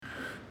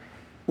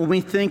When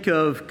we think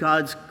of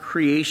God's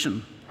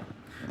creation,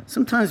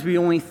 sometimes we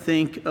only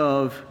think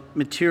of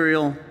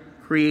material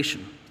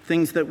creation,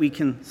 things that we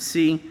can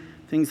see,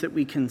 things that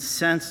we can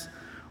sense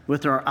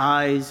with our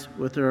eyes,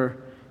 with our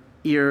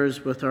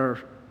ears, with our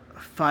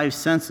five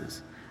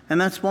senses. And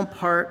that's one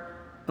part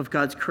of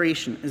God's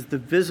creation, is the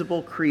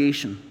visible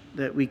creation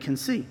that we can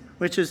see,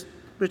 which is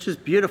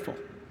beautiful.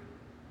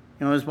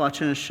 I was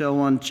watching a show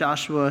on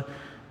Joshua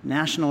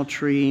National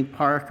Tree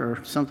Park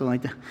or something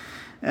like that,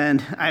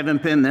 and I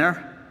haven't been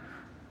there,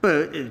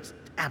 but it's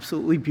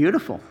absolutely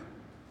beautiful.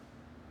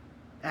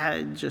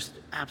 Just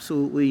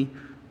absolutely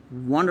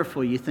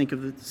wonderful. You think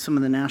of some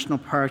of the national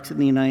parks in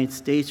the United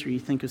States, or you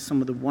think of some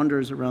of the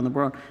wonders around the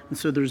world, and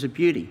so there's a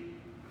beauty.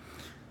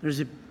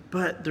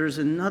 But there's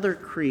another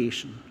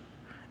creation,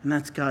 and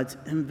that's God's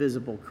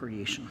invisible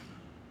creation.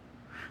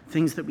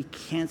 Things that we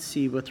can't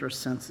see with our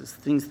senses,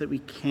 things that we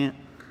can't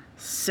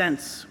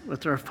sense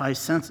with our five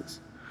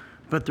senses,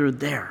 but they're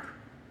there.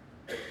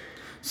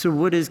 So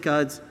what is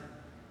God's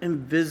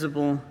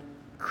invisible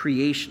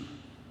creation?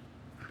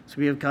 So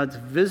we have God's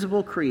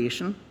visible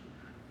creation,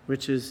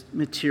 which is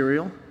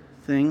material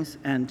things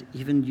and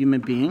even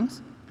human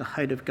beings, the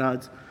height of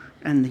God's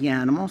and the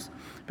animals.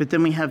 But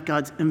then we have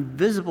God's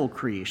invisible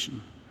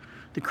creation,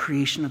 the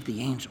creation of the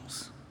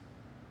angels,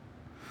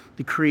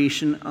 the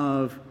creation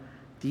of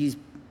these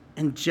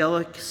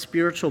angelic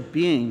spiritual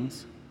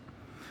beings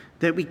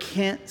that we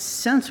can't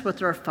sense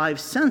with our five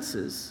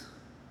senses,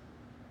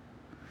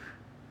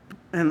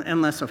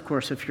 unless, of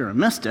course, if you're a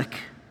mystic.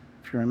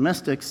 If you're a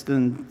mystic,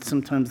 then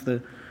sometimes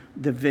the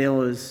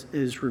veil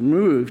is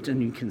removed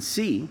and you can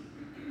see.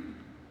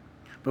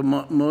 But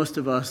most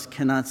of us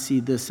cannot see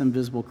this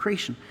invisible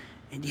creation,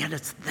 and yet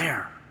it's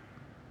there.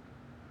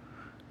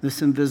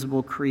 This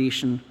invisible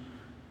creation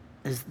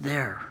is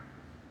there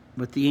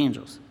with the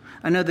angels.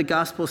 I know the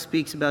gospel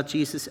speaks about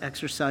Jesus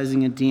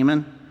exorcising a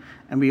demon,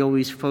 and we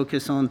always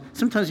focus on,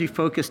 sometimes we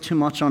focus too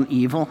much on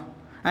evil.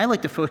 I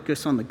like to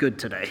focus on the good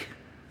today.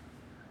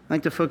 I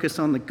like to focus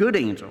on the good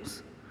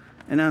angels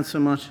and not so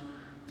much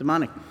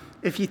demonic.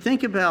 If you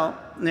think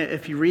about,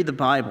 if you read the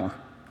Bible,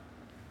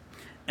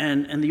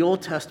 and in the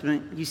Old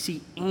Testament, you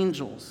see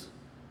angels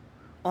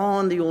all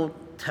in the Old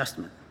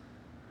Testament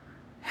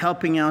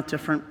helping out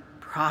different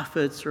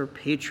prophets or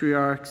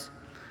patriarchs,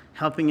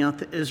 helping out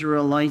the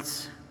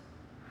Israelites.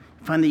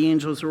 You find the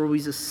angels are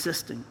always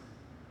assisting.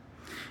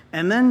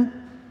 And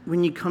then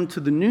when you come to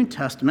the New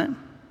Testament,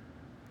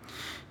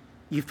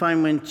 you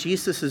find when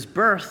Jesus'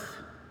 birth,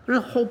 there's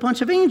a whole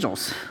bunch of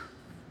angels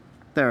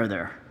that are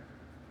there.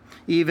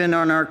 Even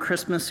on our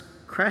Christmas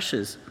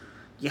creches,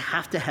 you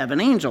have to have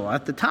an angel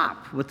at the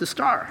top with the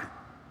star.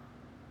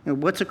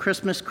 What's a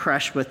Christmas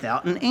creche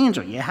without an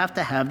angel? You have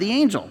to have the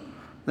angel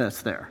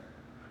that's there.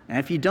 And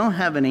if you don't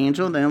have an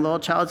angel, then a little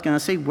child's going to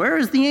say, "Where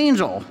is the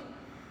angel?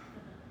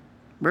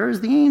 Where is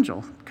the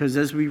angel?" Because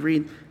as we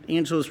read,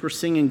 angels were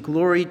singing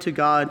glory to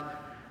God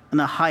in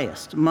the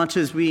highest. Much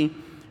as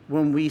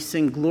when we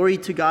sing glory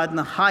to God in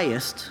the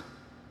highest,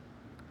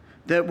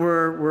 that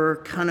we're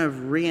kind of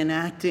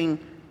reenacting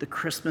the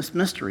Christmas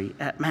mystery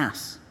at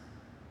Mass.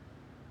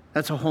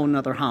 That's a whole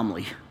nother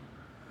homily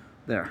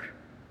there.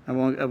 I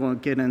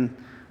won't get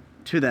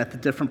into that, the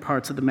different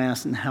parts of the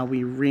Mass and how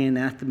we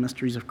reenact the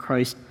mysteries of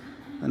Christ,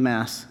 the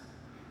Mass.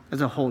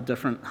 That's a whole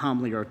different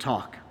homily or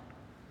talk.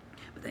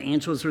 But the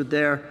angels are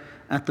there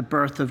at the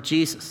birth of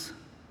Jesus.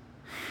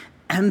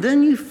 And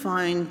then you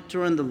find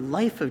during the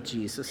life of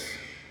Jesus,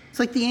 it's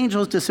like the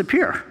angels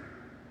disappear.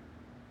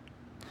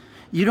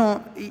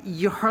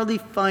 You hardly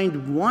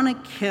find one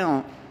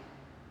account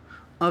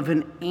of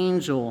an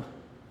angel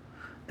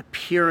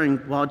appearing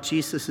while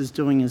Jesus is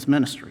doing his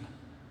ministry.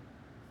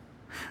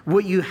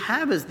 What you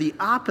have is the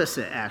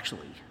opposite,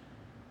 actually.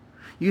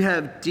 You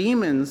have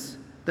demons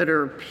that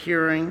are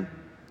appearing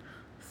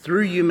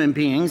through human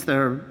beings that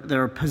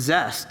are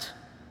possessed,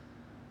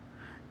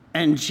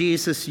 and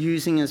Jesus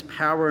using his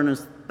power and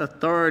his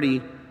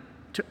authority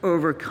to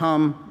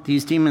overcome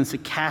these demons, to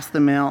cast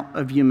them out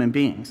of human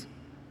beings.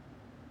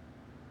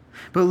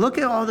 But look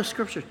at all the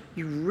scriptures.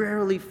 You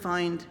rarely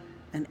find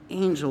an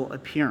angel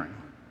appearing.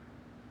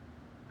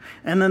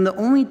 And then the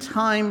only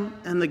time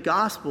in the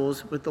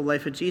Gospels with the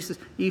life of Jesus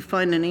you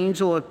find an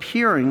angel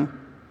appearing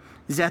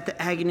is at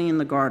the agony in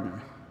the garden.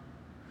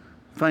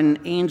 You find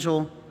an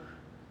angel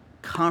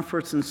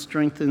comforts and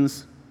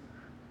strengthens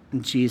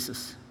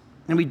Jesus.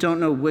 And we don't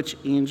know which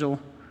angel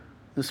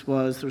this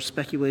was. There's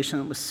speculation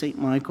it was St.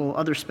 Michael.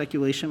 Other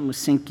speculation was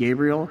St.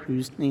 Gabriel,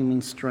 whose name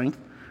means strength.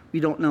 We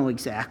don't know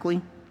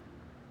exactly.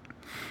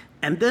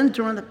 And then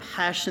during the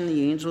Passion,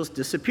 the angels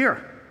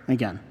disappear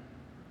again.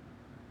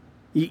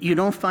 You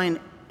don't find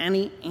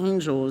any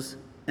angels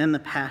in the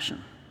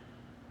Passion.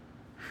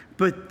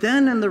 But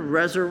then in the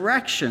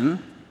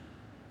resurrection,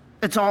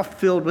 it's all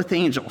filled with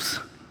angels.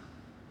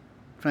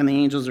 You find the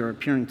angels are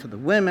appearing to the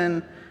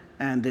women,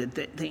 and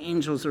the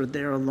angels are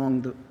there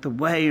along the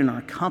way and are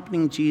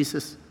accompanying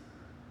Jesus.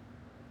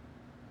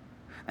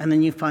 And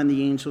then you find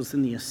the angels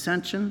in the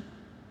Ascension.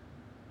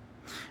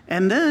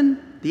 And then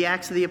the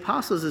Acts of the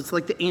Apostles, it's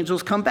like the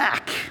angels come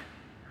back.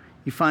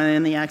 You find it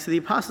in the Acts of the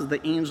Apostles.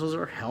 The angels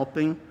are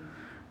helping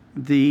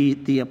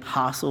the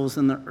apostles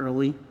and the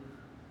early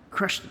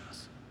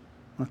Christians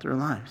with their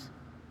lives.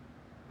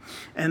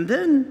 And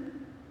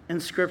then in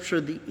Scripture,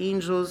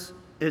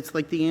 it's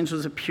like the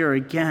angels appear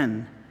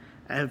again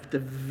at the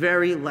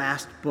very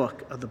last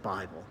book of the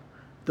Bible,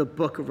 the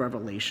book of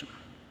Revelation,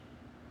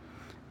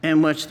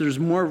 in which there's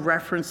more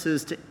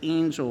references to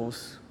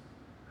angels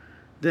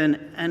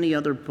than any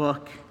other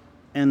book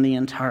in the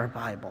entire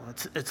Bible.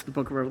 It's the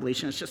book of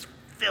Revelation. It's just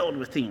filled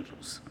with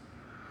angels.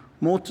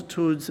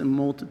 Multitudes and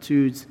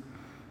multitudes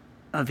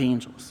of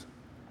angels.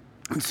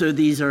 And so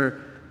these are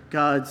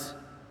God's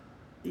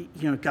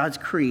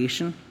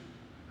creation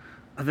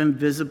of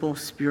invisible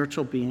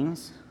spiritual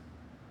beings.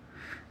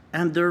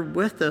 And they're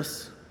with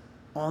us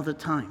all the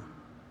time.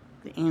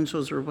 The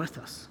angels are with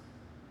us.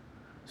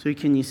 So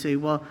can you say,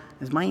 well,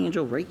 is my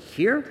angel right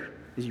here?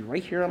 Is he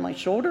right here on my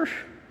shoulder?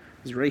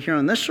 Is he right here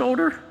on this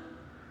shoulder?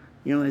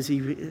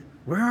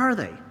 Where are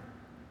they?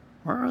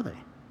 Where are they?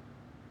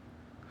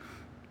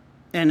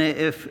 And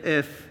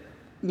if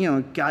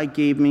God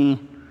gave me,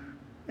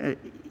 a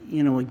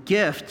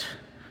gift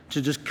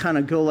to just kind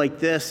of go like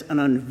this and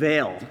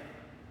unveil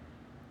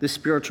the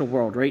spiritual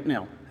world right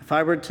now. If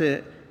I were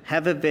to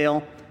have a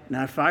veil,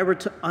 now if I were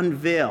to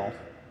unveil,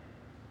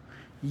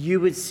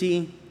 you would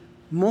see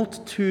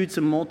multitudes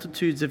and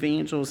multitudes of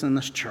angels in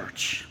this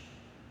church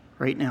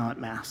right now at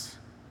Mass.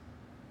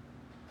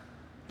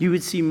 You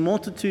would see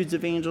multitudes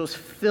of angels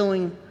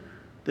filling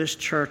this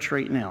church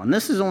right now. And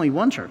this is only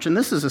one church, and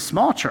this is a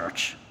small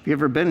church. If you've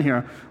ever been here,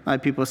 a lot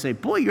of people say,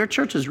 boy, your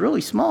church is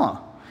really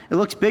small. It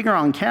looks bigger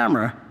on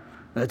camera,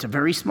 but it's a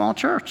very small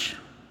church.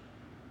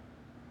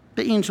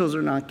 The angels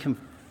are not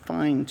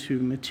confined to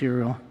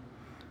material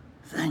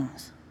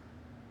things.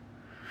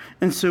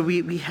 And so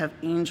we have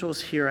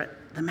angels here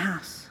at the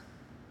Mass.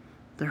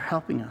 They're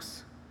helping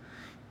us.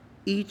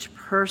 Each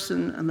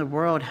person in the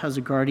world has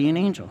a guardian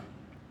angel.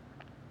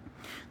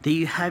 That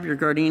you have your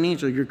guardian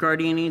angel. Your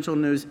guardian angel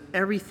knows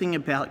everything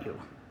about you.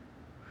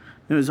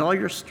 Knows all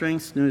your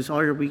strengths, knows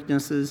all your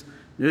weaknesses,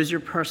 knows your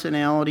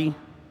personality.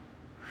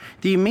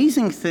 The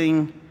amazing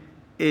thing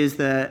is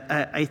that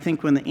I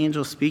think when the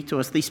angels speak to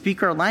us, they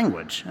speak our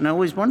language. And I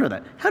always wonder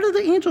that. How do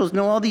the angels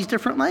know all these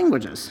different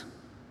languages?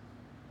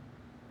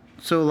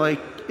 So like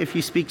if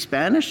you speak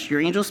Spanish,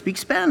 your angel speaks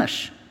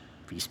Spanish.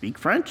 If you speak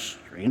French,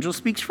 your angel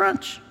speaks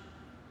French.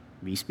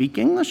 If you speak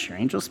English, your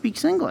angel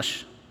speaks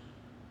English.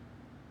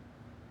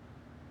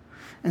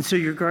 And so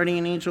your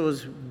guardian angel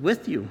is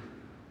with you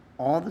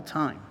all the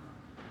time.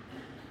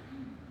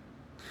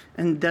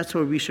 And that's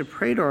why we should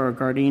pray to our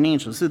guardian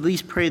angels. At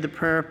least pray the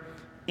prayer,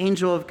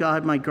 Angel of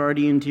God, my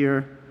guardian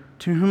dear,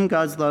 to whom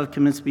God's love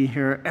commits me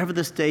here, ever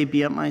this day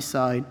be at my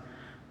side,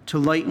 to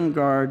light and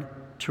guard,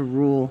 to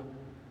rule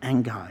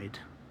and guide.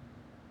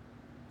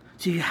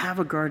 So you have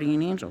a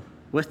guardian angel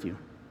with you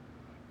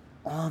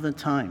all the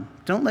time.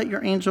 Don't let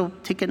your angel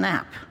take a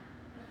nap.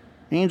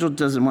 The angel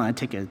doesn't want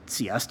to take a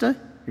siesta.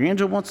 Your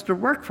angel wants to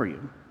work for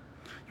you.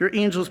 Your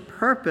angel's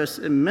purpose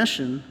and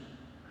mission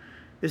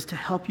is to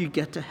help you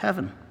get to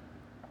heaven.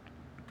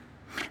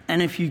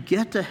 And if you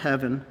get to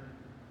heaven,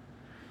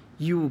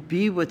 you will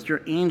be with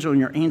your angel,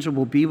 and your angel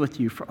will be with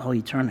you for all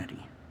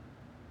eternity.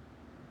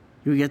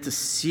 You will get to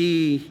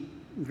see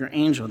your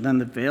angel, then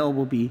the veil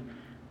will be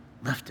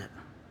lifted.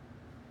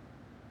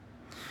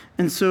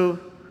 And so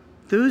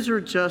those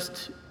are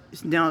just,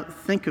 now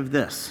think of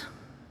this,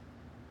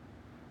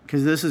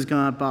 because this is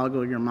going to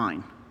boggle your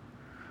mind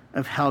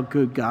of how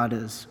good God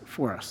is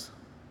for us.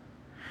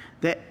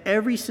 That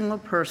every single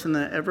person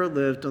that ever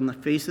lived on the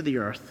face of the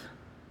earth,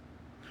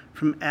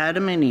 from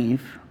Adam and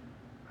Eve,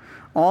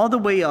 all the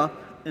way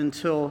up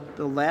until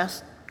the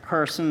last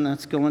person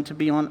that's going to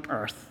be on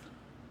earth,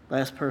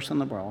 last person in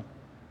the world,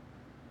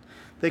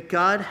 that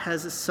God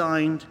has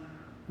assigned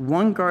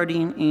one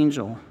guardian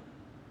angel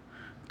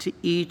to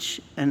each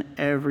and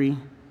every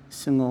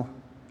single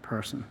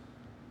person.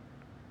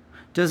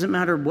 Doesn't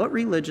matter what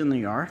religion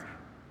they are,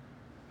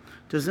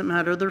 doesn't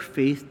matter their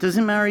faith,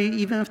 doesn't matter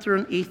even if they're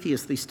an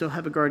atheist, they still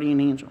have a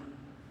guardian angel.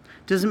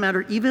 Doesn't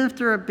matter even if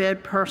they're a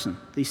bad person,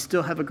 they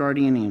still have a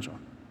guardian angel.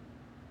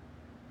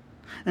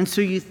 And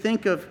so you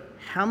think of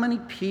how many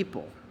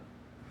people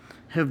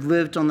have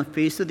lived on the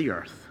face of the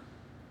earth,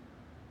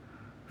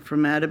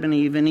 from Adam and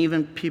Eve, and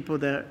even people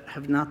that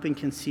have not been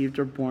conceived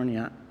or born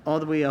yet, all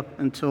the way up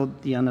until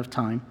the end of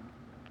time.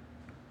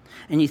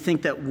 And you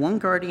think that one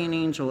guardian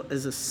angel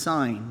is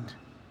assigned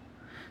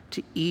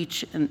to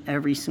each and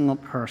every single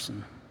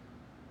person.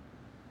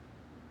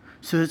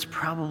 So it's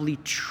probably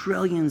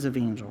trillions of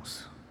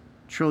angels.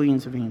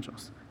 Trillions of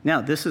angels.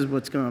 Now, this is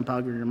what's going to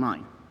boggle your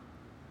mind.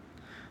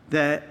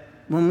 That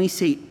when we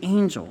say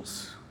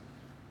angels,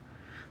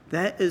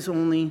 that is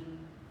only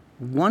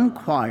one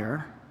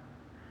choir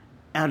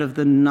out of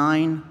the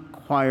 9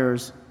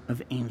 choirs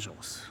of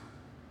angels.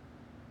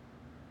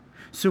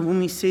 So when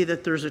we say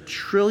that there's a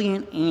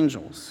trillion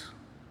angels,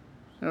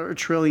 or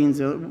trillions,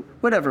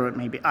 whatever it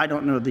may be, I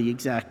don't know the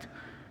exact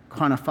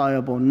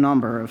quantifiable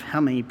number of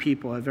how many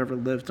people have ever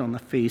lived on the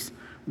face of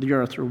the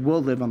earth or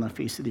will live on the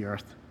face of the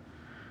earth.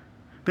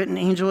 But an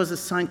angel is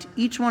assigned to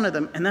each one of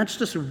them, and that's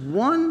just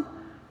one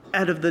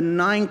out of the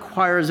 9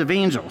 choirs of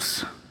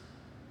angels.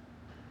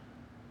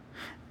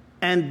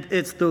 And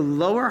it's the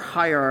lower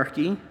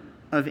hierarchy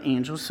of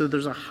angels, so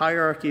there's a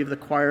hierarchy of the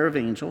choir of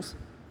angels.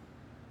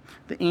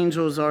 The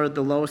angels are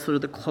the lowest, they're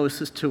the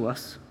closest to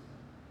us.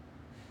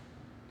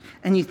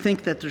 And you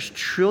think that there's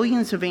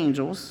trillions of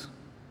angels,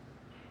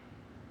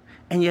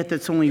 and yet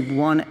that's only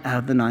one out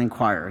of the 9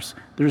 choirs.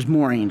 There's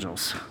more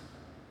angels.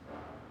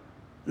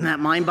 Isn't that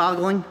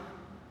mind-boggling?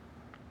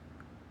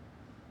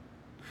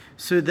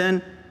 So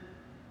then,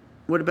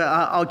 what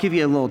about, I'll give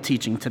you a little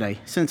teaching today,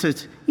 since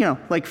it's,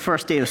 like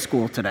first day of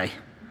school today.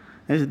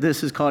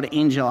 This is called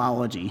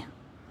angelology.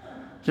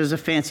 There's a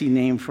fancy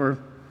name for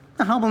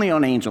the heavenly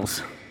on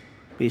angels,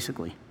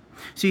 basically.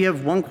 So you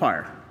have one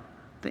choir,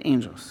 the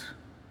angels.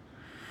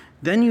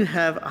 Then you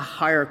have a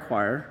higher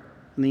choir,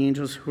 and the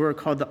angels who are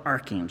called the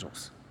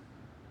archangels.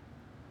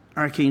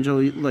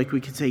 Archangel, like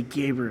we could say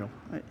Gabriel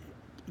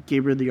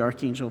the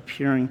archangel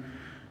appearing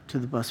to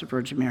the Blessed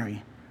Virgin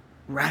Mary.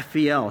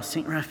 Raphael,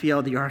 Saint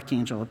Raphael the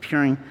archangel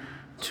appearing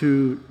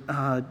to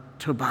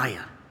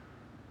Tobiah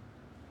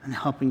and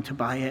helping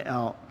Tobiah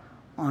out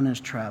on his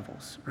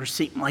travels. Or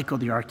Saint Michael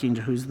the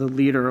archangel, who's the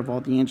leader of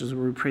all the angels,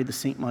 where we pray the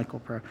Saint Michael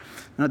prayer.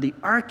 Now the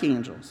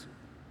archangels,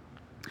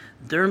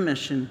 their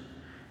mission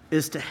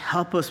is to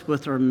help us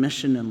with our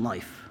mission in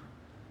life,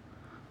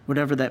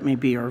 whatever that may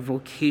be, our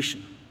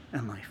vocation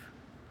in life.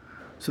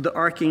 So the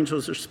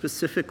archangels are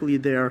specifically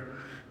there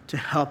to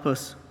help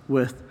us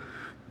with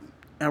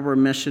our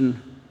mission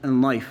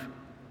in life.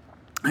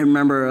 I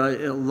remember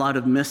a lot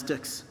of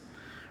mystics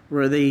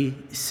where they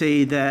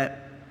say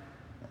that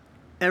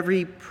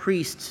every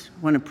priest,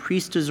 when a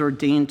priest is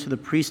ordained to the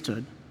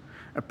priesthood,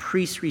 a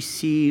priest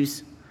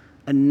receives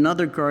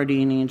another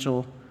guardian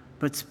angel,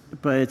 but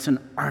it's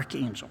an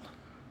archangel.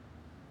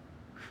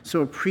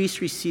 So a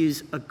priest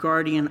receives a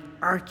guardian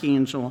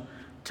archangel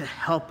to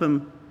help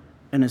him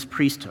in his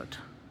priesthood.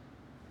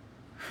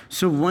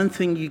 So one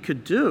thing you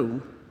could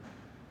do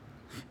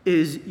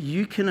is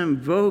you can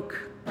invoke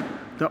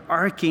the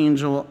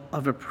archangel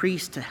of a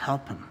priest to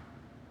help him.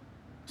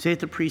 Say if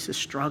the priest is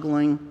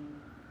struggling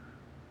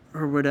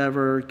or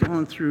whatever,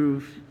 going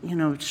through,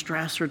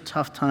 stress or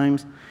tough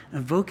times,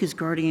 invoke his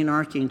guardian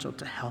archangel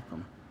to help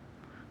him,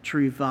 to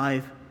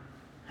revive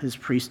his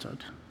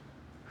priesthood.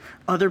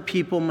 Other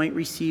people might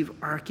receive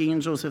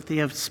archangels if they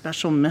have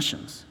special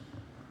missions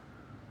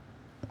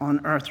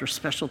on earth or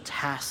special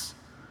tasks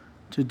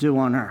to do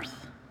on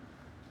earth.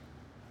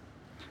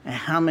 And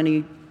how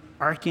many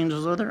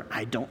archangels are there?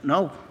 I don't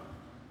know.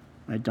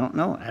 I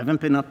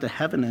haven't been up to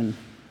heaven and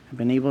have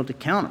been able to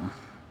count them.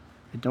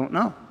 I don't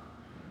know.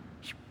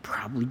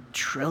 Probably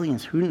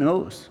trillions, who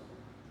knows?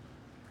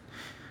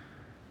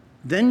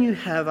 Then you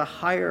have a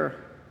higher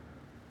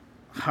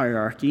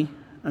hierarchy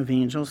of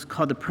angels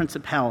called the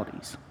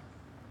principalities.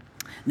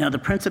 Now, the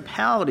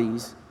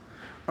principalities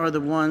are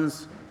the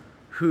ones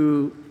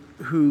who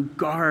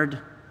guard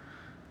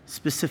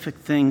specific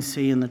things,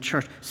 say, in the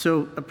church.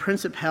 So a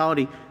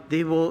principality,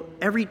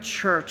 every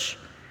church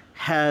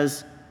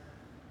has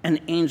an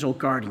angel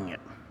guarding it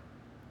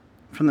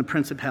from the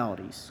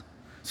principalities.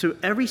 So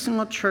every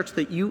single church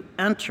that you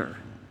enter,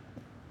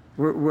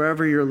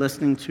 wherever you're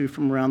listening to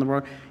from around the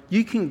world,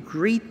 you can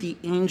greet the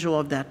angel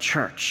of that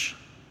church.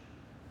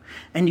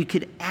 And you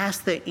could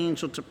ask that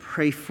angel to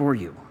pray for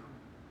you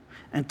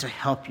and to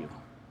help you.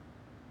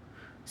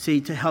 See,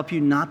 to help you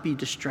not be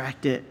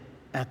distracted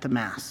at the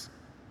Mass.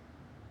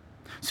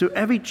 So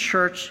every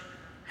church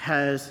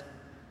has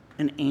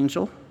an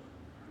angel,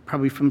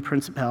 probably from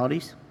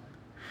principalities.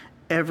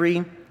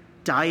 Every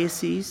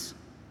diocese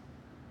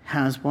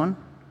has one.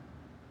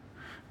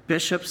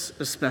 Bishops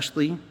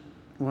especially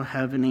will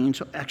have an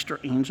angel, extra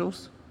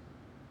angels.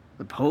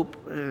 The Pope,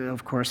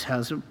 of course,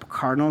 has it.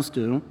 Cardinals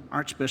do.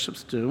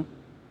 Archbishops do.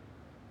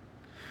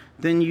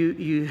 Then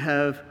you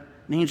have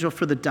an angel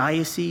for the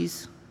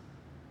diocese.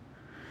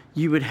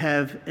 You would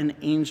have an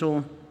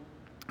angel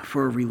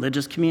for a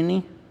religious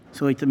community.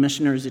 So like the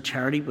Missionaries of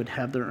Charity would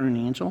have their own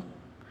angel.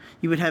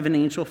 You would have an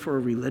angel for a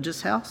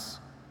religious house.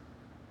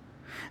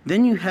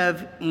 Then you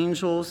have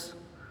angels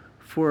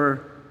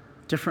for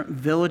different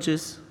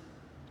villages,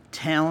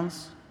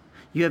 towns.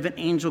 You have an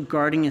angel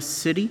guarding a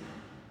city.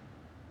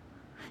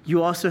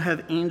 You also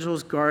have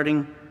angels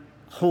guarding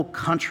whole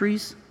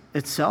countries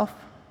itself.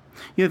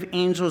 You have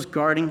angels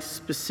guarding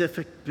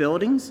specific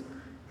buildings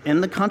in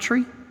the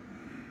country.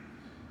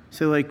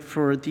 So like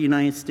for the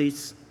United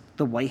States,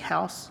 the White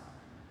House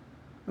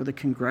or the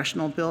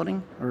Congressional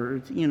building,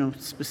 or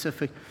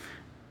specific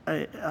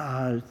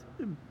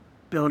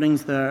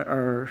buildings that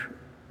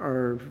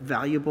are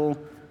valuable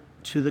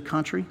to the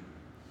country.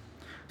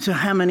 So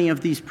how many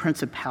of these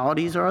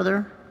principalities are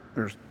there?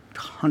 There's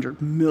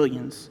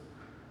millions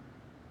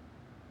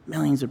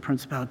of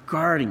principalities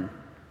guarding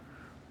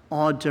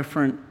all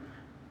different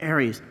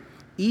areas.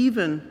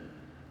 Even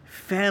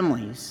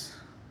families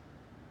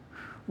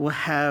will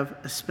have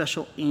a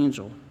special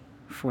angel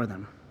for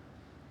them,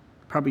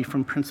 probably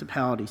from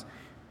principalities.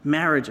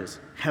 Marriages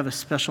have a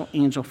special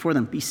angel for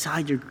them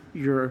beside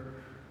your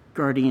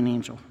guardian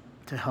angel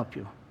to help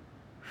you.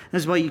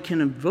 That's why you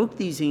can invoke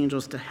these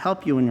angels to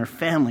help you in your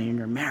family, in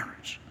your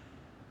marriage.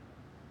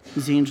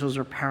 These angels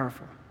are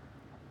powerful.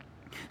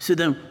 So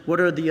then, what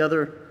are the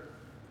other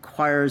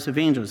choirs of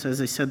angels?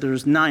 As I said,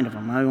 there's 9 of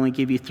them. I only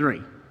gave you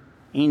 3.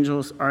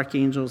 Angels,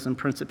 archangels, and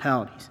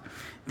principalities.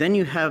 Then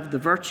you have the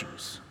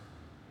virtues.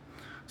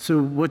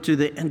 So what do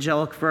the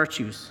angelic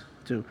virtues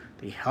do?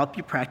 They help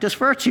you practice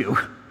virtue.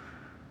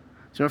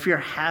 So if you're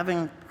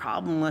having a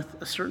problem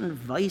with a certain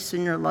vice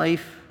in your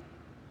life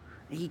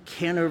that you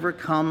can't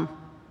overcome,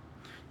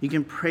 you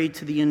can pray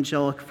to the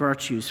angelic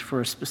virtues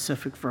for a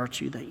specific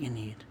virtue that you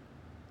need.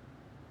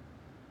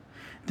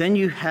 Then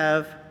you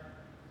have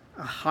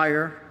a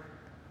higher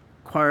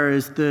choir,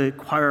 is the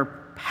choir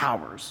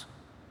powers.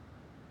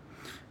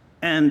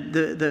 And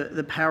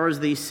the powers,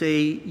 they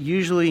say,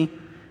 usually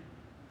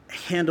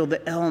handle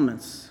the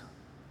elements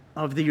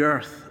of the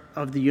earth,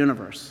 of the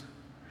universe.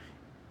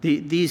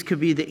 These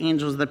could be the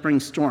angels that bring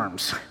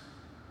storms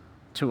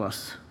to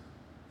us.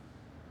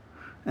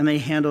 And they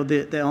handle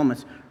the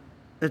elements.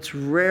 It's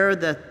rare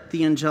that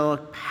the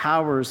angelic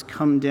powers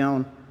come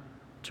down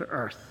to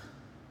earth.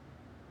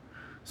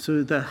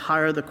 So the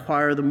higher the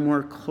choir, the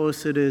more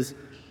close it is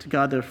to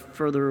God, the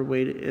further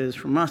away it is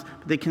from us.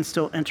 But they can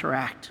still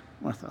interact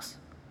with us.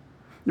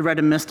 I read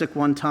a mystic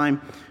one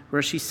time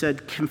where she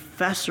said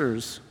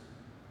confessors,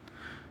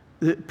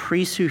 the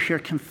priests who hear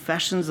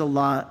confessions a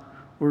lot,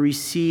 will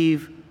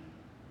receive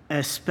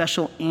a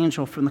special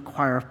angel from the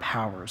choir of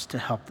powers to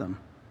help them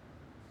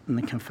in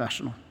the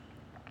confessional.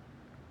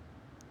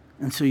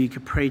 And so you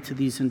could pray to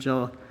these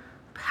angelic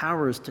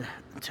powers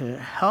to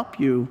help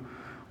you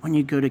when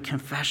you go to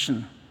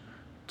confession,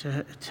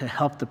 to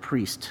help the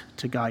priest,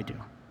 to guide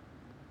you.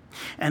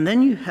 And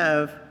then you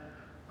have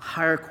a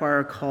higher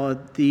choir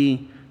called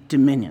the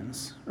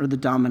dominions, or the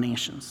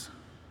dominations.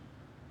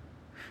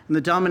 And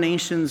the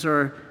dominations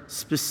are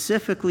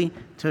specifically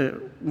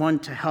to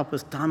help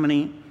us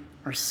dominate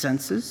our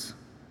senses.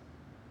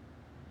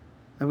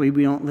 That way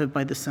we don't live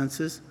by the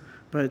senses,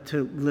 but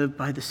to live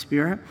by the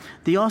Spirit.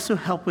 They also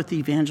help with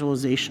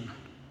evangelization.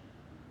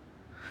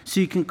 So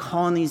you can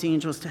call on these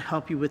angels to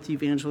help you with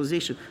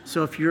evangelization.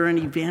 So if you're in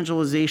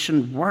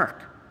evangelization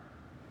work,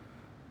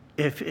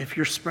 if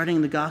you're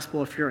spreading the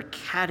gospel, if you're a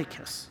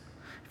catechist,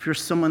 if you're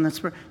someone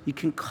that's, you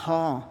can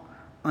call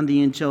on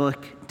the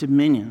angelic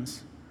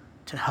dominions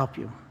to help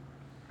you.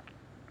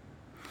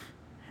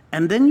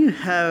 And then you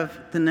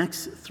have the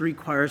next 3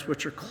 choirs,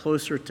 which are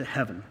closer to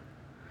heaven.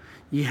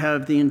 You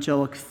have the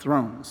angelic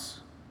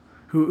thrones,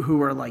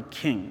 who are like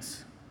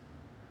kings.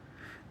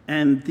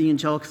 And the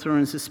angelic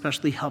thrones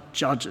especially help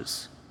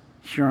judges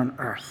here on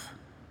earth.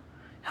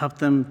 Help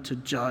them to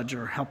judge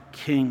or help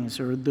kings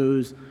or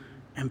those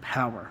in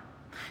power.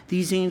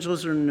 These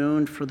angels are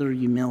known for their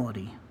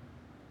humility.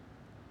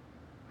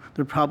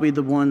 They're probably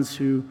the ones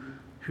who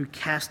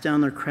cast down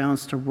their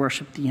crowns to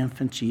worship the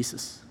infant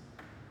Jesus.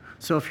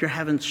 So if you're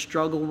having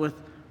struggle with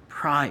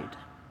pride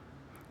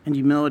and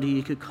humility,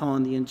 you could call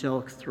on the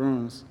angelic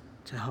thrones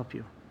to help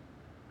you.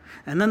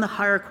 And then the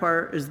higher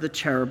choir is the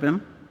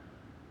cherubim.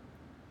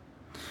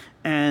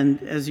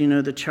 And as you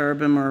know, the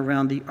cherubim are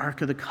around the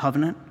Ark of the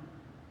Covenant.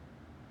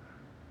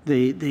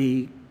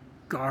 They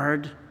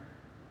guard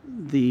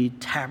the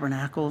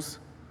tabernacles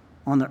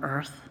on the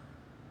earth.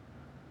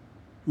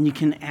 And you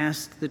can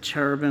ask the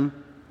cherubim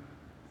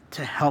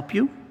to help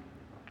you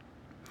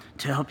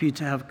to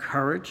have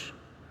courage,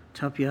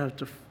 to help you have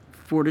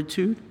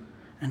fortitude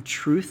and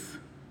truth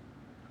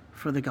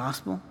for the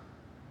gospel.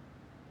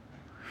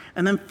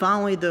 And then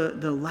finally,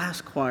 the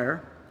last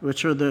choir,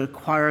 which are the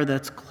choir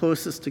that's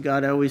closest to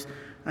God.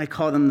 I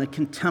call them the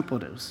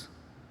contemplatives.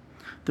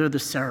 They're the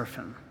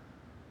seraphim.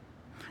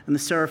 And the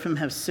seraphim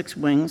have 6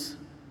 wings.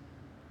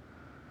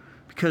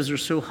 Because they're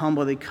so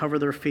humble, they cover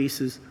their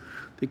faces,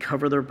 they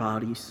cover their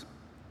bodies,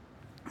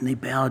 and they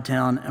bow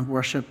down and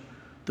worship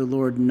the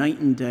Lord night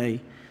and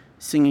day,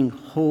 singing,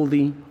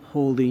 "Holy,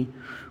 holy,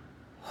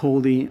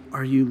 holy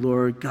are you,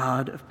 Lord,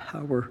 God of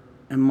power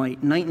and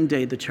might." Night and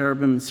day, the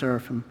cherubim and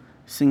seraphim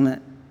sing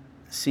that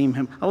same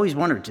hymn. I always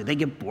wondered, did they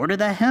get bored of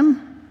that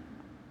hymn?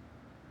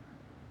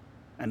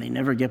 And they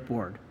never get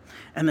bored.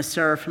 And the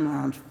seraphim are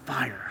on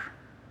fire.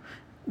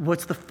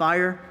 What's the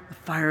fire? The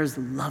fire is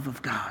the love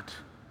of God.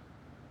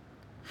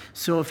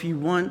 So if you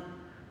want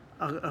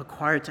a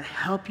choir to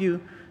help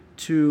you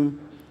to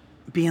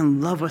be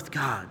in love with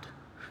God,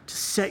 to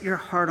set your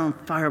heart on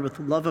fire with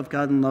the love of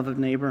God and love of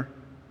neighbor,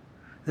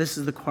 this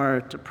is the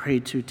choir to pray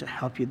to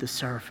help you, the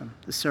seraphim.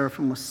 The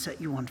seraphim will set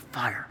you on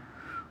fire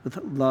with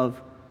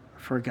love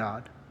for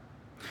God.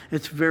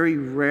 It's very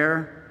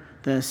rare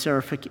that a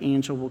seraphic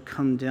angel will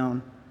come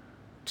down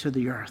to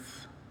the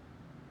earth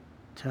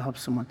to help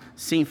someone.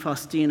 St.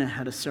 Faustina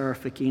had a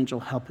seraphic angel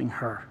helping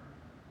her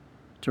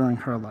during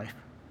her life,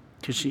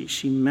 because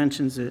she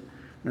mentions it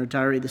in her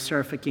diary. The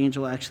seraphic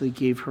angel actually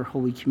gave her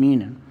Holy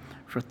Communion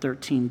for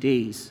 13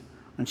 days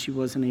when she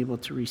wasn't able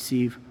to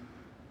receive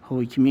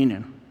Holy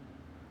Communion.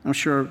 I'm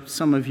sure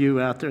some of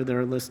you out there that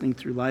are listening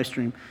through live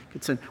stream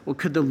could say, well,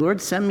 could the Lord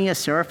send me a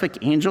seraphic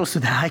angel so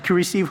that I could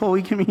receive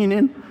Holy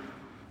Communion?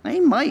 They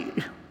might.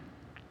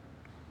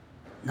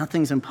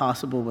 Nothing's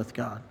impossible with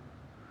God.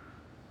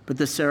 But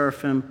the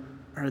seraphim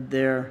are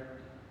there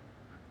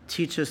to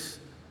teach us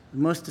the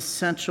most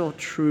essential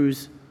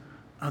truths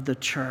of the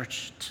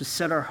church, to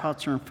set our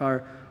hearts on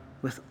fire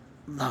with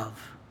love.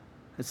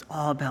 It's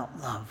all about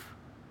love,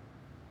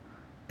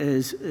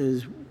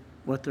 is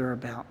what they're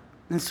about.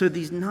 And so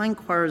these 9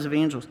 choirs of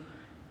angels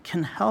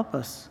can help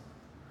us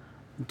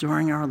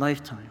during our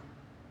lifetime.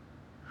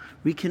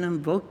 We can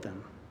invoke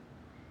them.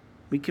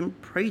 We can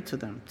pray to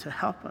them to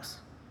help us.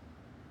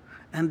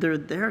 And they're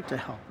there to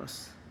help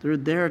us. They're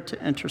there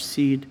to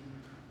intercede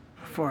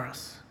for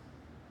us.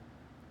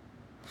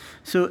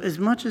 So as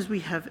much as we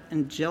have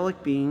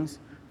angelic beings,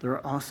 there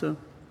are also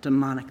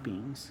demonic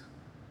beings.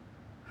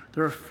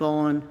 There are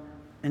fallen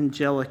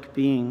angelic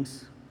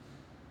beings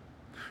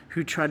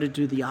who try to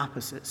do the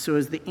opposite. So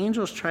as the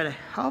angels try to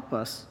help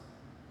us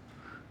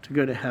to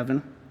go to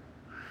heaven,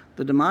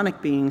 the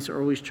demonic beings are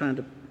always trying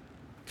to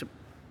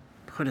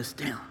put us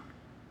down.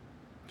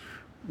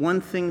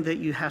 One thing that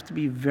you have to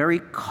be very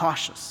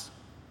cautious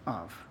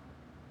of.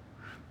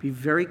 Be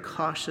very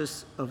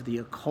cautious of the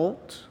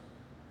occult.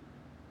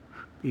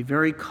 Be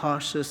very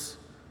cautious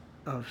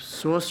of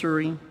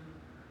sorcery,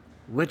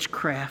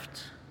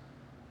 witchcraft,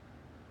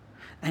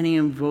 any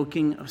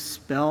invoking of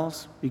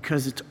spells,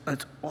 because it's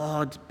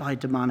all by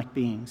demonic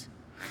beings.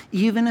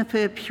 Even if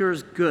it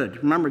appears good,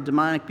 remember,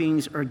 demonic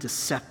beings are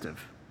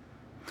deceptive.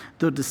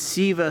 They'll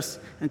deceive us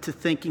into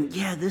thinking,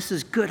 yeah, this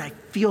is good, I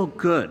feel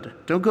good.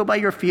 Don't go by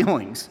your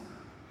feelings.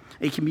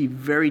 It can be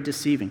very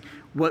deceiving.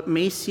 What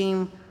may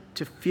seem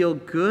to feel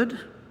good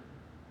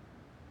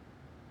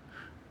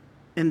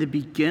in the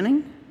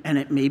beginning, and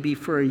it may be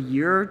for a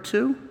year or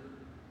two,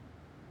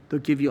 they'll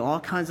give you all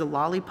kinds of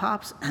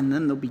lollipops, and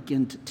then they'll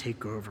begin to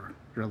take over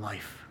your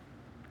life.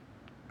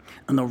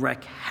 And they'll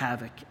wreak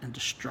havoc and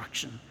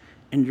destruction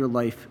in your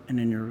life and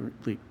in your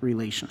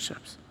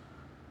relationships.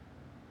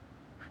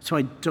 So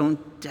I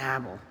don't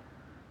dabble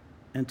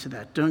into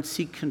that. Don't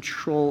seek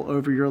control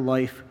over your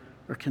life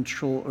or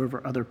control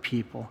over other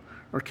people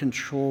or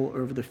control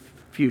over the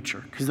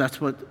future, because that's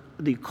what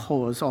the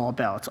occult is all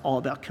about. It's all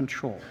about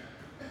control.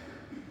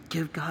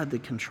 Give God the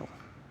control.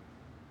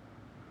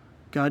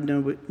 God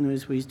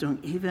knows what he's doing.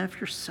 Even if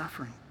you're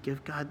suffering,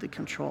 give God the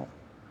control.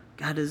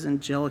 God has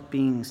angelic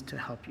beings to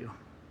help you.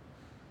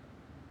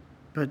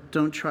 But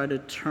don't try to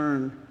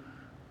turn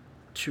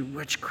to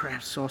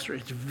witchcraft, sorcery.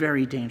 It's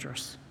very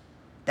dangerous.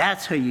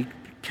 That's how you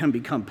can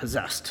become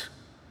possessed.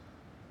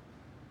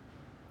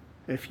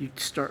 If you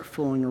start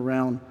fooling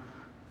around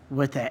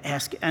with that,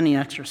 ask any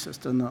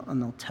exorcist and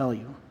they'll tell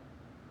you.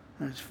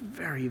 And it's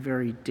very,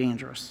 very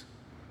dangerous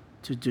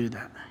to do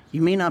that.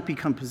 You may not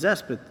become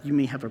possessed, but you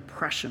may have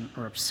oppression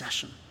or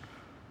obsession.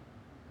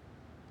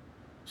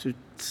 So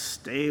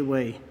stay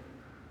away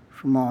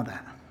from all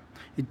that.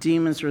 The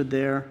demons are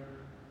there.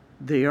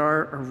 They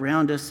are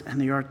around us, and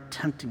they are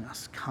tempting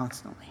us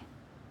constantly.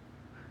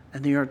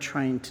 And they are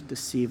trying to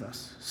deceive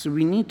us. So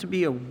we need to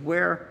be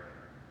aware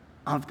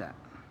of that.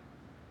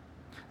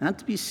 Not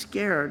to be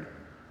scared,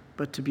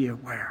 but to be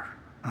aware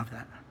of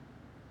that.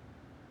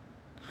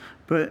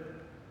 But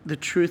the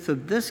truth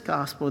of this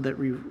gospel that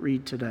we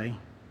read today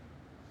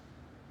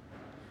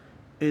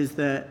is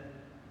that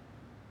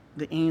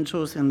the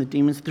angels and the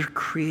demons, they're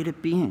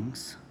created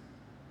beings.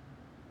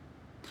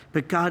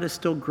 But God is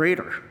still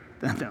greater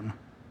than them.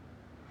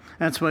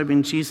 That's why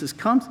when Jesus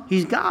comes,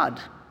 he's God.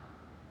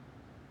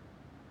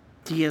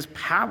 He has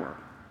power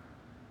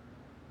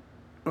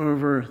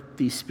over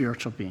these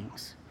spiritual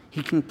beings.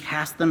 He can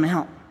cast them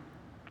out.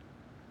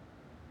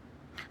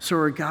 So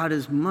our God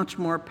is much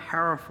more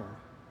powerful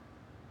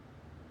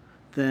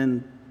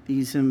than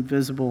these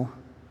invisible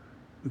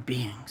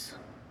beings.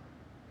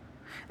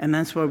 And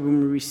that's why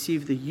when we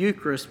receive the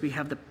Eucharist, we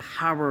have the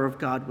power of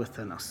God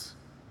within us.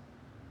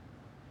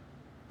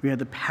 We have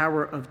the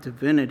power of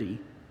divinity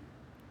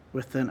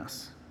within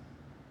us.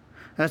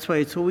 That's why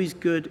it's always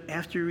good,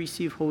 after you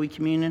receive Holy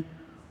Communion,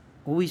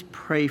 always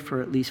pray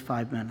for at least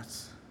 5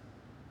 minutes.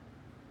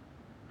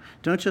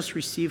 Don't just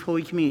receive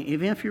Holy Communion,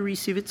 even if you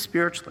receive it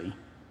spiritually,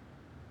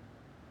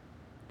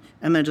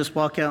 and then just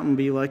walk out and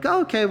be like,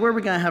 oh, okay, what are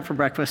we going to have for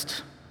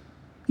breakfast?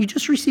 You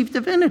just received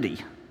divinity.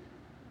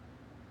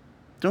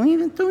 Don't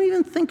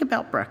even think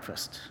about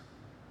breakfast.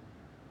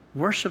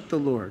 Worship the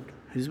Lord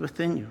who's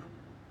within you.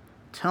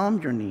 Tell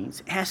him your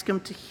needs. Ask him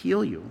to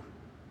heal you.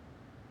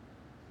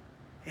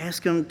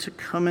 Ask him to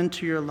come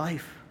into your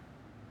life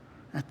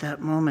at that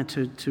moment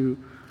to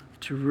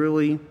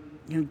really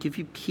give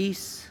you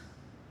peace.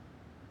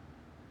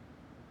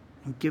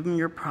 And give him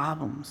your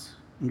problems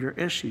and your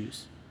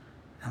issues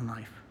in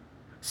life.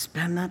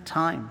 Spend that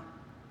time.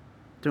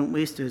 Don't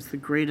waste it. It's the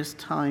greatest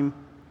time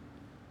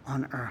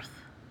on earth.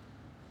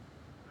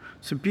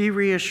 So be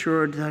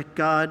reassured that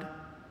God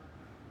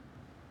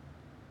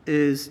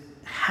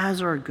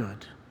has our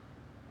good,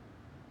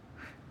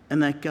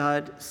 and that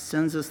God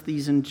sends us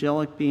these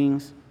angelic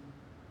beings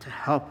to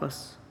help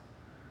us,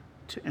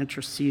 to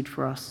intercede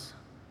for us,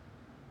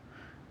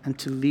 and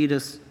to lead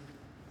us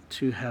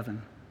to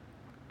heaven.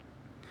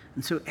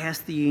 And so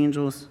ask the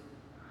angels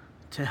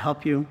to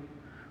help you,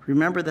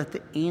 remember that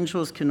the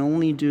angels can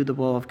only do the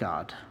will of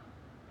God.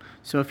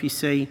 So if you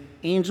say,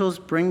 angels,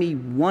 bring me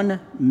 $1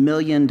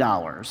 million,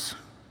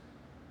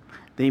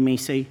 they may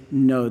say,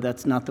 no,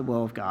 that's not the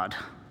will of God.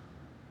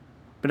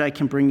 But I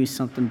can bring you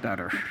something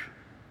better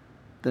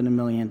than $1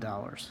 million.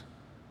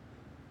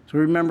 So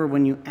remember,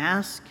 when you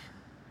ask,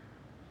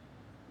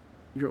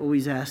 you're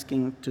always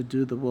asking to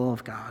do the will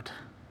of God.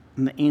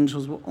 And the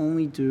angels will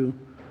only do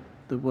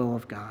the will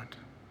of God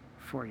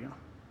for you.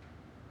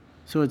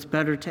 So it's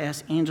better to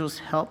ask, angels,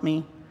 help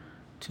me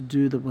to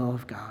do the will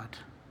of God.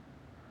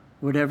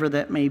 Whatever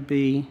that may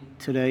be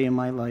today in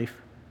my life,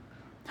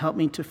 help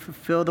me to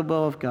fulfill the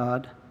will of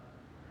God,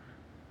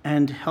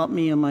 and help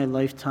me in my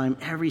lifetime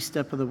every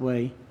step of the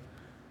way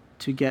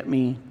to get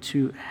me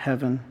to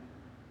heaven,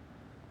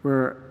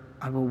 where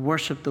I will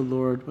worship the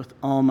Lord with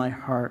all my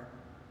heart,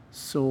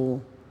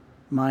 soul,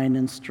 mind,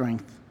 and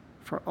strength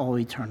for all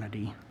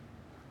eternity.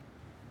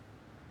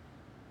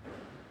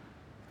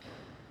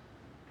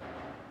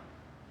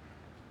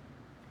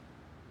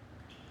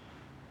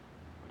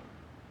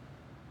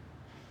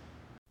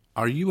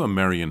 Are you a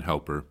Marian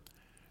helper?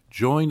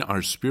 Join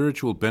our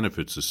Spiritual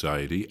Benefit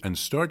Society and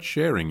start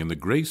sharing in the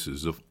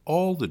graces of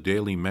all the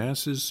daily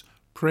masses,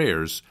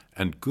 prayers,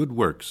 and good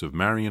works of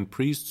Marian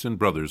priests and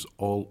brothers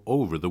all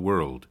over the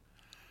world.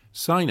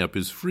 Sign up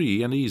is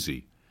free and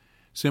easy.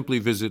 Simply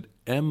visit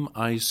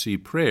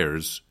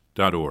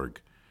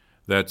micprayers.org.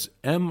 That's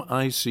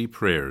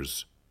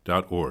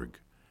micprayers.org.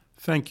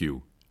 Thank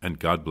you, and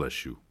God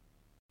bless you.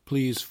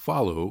 Please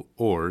follow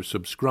or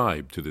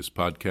subscribe to this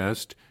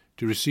podcast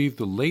to receive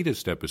the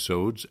latest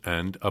episodes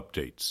and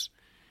updates.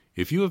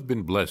 If you have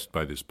been blessed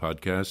by this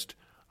podcast,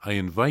 I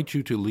invite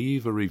you to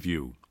leave a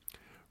review.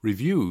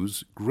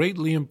 Reviews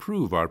greatly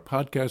improve our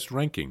podcast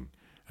ranking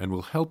and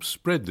will help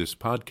spread this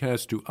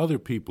podcast to other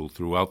people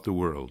throughout the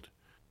world.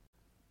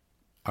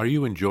 Are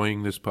you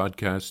enjoying this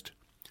podcast?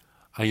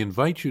 I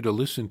invite you to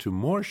listen to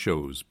more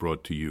shows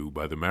brought to you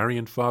by the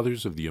Marian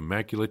Fathers of the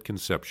Immaculate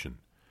Conception.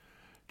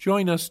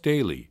 Join us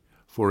daily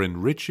for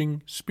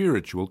enriching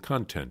spiritual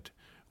content,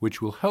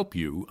 which will help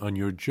you on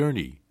your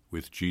journey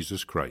with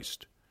Jesus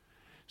Christ.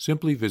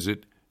 Simply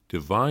visit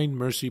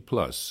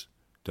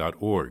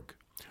DivineMercyPlus.org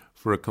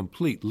for a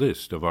complete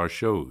list of our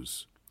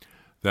shows.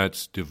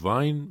 That's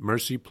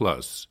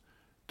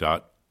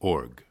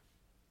DivineMercyPlus.org.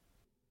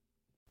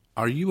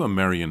 Are you a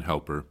Marian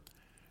helper?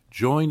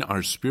 Join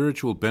our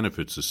Spiritual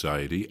Benefit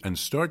Society and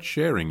start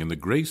sharing in the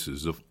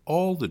graces of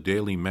all the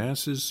daily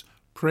masses,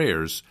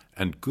 prayers,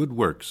 and good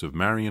works of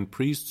Marian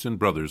priests and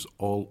brothers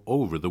all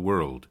over the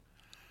world.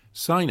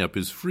 Sign up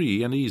is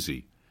free and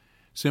easy.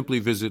 Simply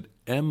visit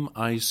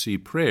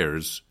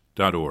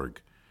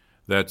micprayers.org.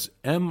 That's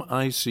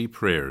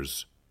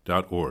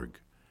micprayers.org.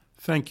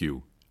 Thank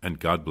you, and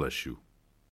God bless you.